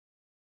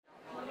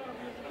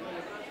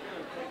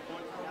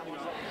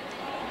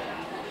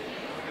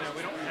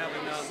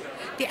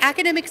The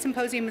academic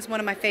symposium is one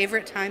of my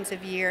favorite times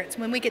of year. It's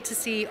when we get to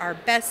see our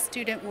best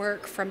student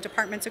work from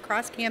departments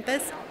across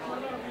campus.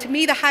 To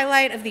me, the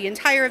highlight of the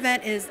entire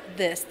event is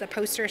the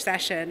poster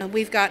session.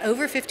 We've got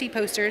over 50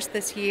 posters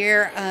this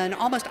year and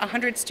almost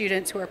 100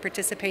 students who are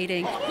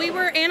participating. We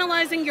were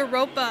analyzing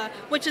Europa,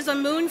 which is a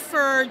moon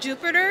for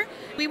Jupiter.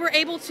 We were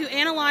able to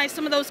analyze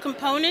some of those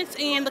components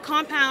and the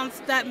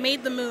compounds that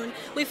made the moon.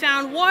 We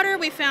found water,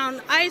 we found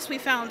ice, we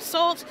found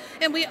salt,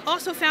 and we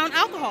also found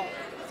alcohol.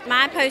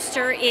 My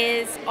poster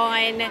is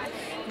on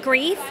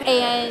grief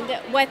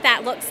and what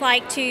that looks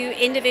like to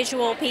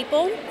individual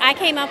people. I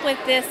came up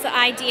with this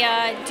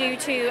idea due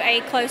to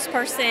a close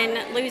person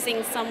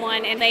losing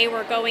someone and they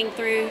were going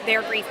through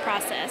their grief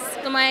process.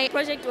 So my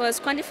project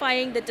was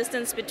quantifying the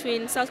distance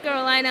between South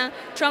Carolina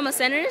trauma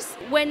centers.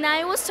 When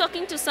I was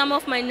talking to some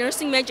of my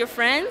nursing major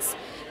friends,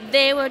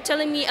 they were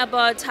telling me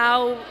about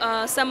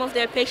how some of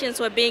their patients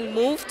were being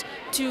moved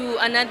to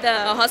another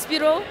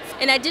hospital,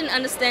 and I didn't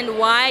understand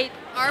why.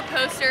 Our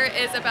poster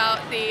is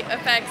about the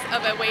effects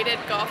of a weighted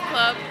golf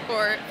club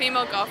for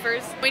female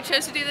golfers. We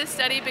chose to do this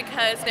study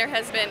because there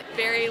has been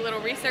very little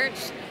research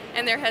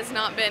and there has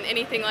not been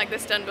anything like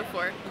this done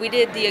before. We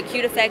did the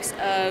acute effects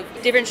of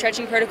different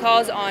stretching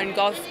protocols on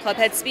golf club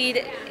head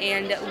speed,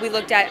 and we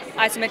looked at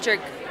isometric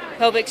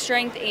pelvic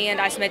strength and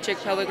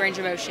isometric pelvic range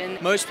of motion.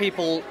 Most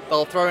people,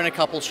 they'll throw in a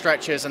couple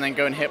stretches and then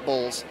go and hit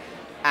balls.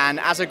 And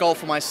as a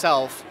golfer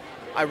myself,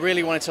 I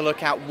really wanted to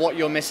look at what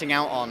you're missing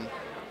out on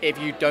if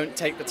you don't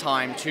take the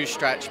time to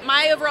stretch.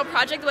 My overall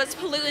project was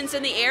pollutants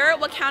in the air.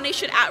 What counties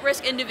should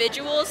at-risk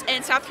individuals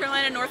in South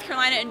Carolina, North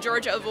Carolina, and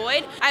Georgia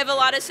avoid? I have a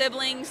lot of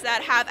siblings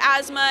that have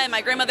asthma, and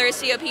my grandmother is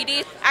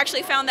COPD. I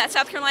actually found that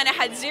South Carolina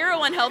had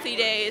 0 unhealthy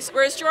days,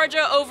 whereas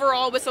Georgia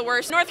overall was the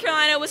worst. North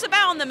Carolina was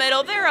about in the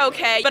middle. They're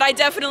okay, but I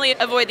definitely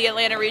avoid the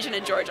Atlanta region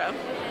in Georgia.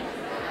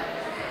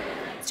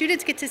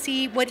 Students get to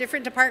see what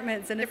different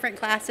departments and different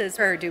classes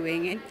are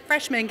doing, and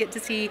freshmen get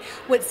to see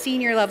what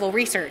senior level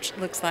research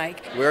looks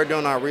like. We're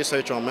doing our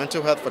research on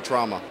mental health for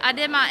trauma. I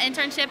did my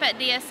internship at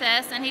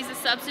DSS, and he's a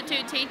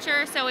substitute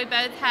teacher, so we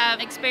both have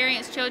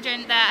experienced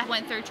children that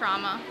went through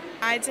trauma.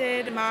 I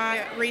did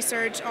my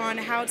research on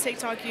how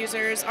TikTok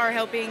users are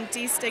helping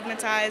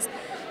destigmatize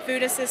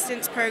food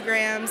assistance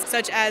programs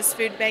such as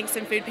food banks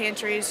and food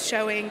pantries,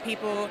 showing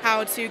people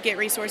how to get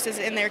resources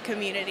in their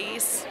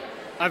communities.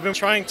 I've been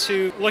trying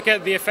to look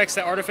at the effects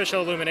that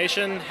artificial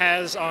illumination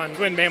has on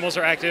when mammals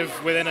are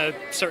active within a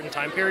certain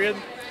time period.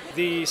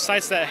 The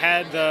sites that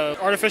had the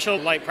artificial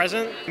light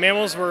present,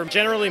 mammals were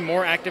generally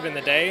more active in the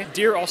day.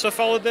 Deer also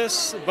followed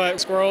this, but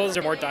squirrels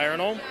are more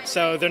diurnal,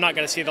 so they're not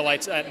going to see the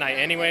lights at night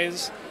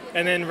anyways.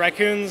 And then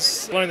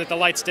raccoons learned that the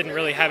lights didn't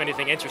really have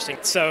anything interesting,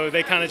 so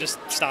they kind of just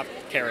stopped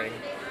caring.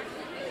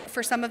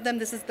 For some of them,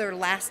 this is their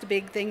last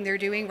big thing they're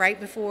doing right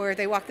before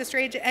they walk the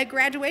stage at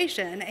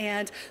graduation,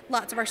 and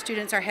lots of our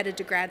students are headed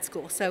to grad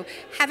school. So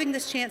having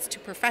this chance to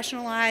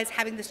professionalize,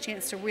 having this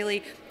chance to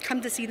really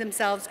come to see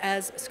themselves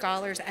as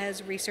scholars,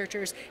 as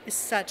researchers, is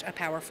such a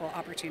powerful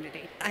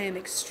opportunity. I am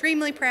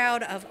extremely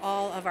proud of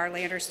all of our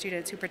Lander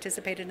students who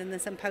participated in the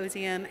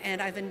symposium,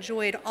 and I've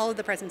enjoyed all of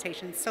the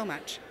presentations so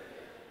much.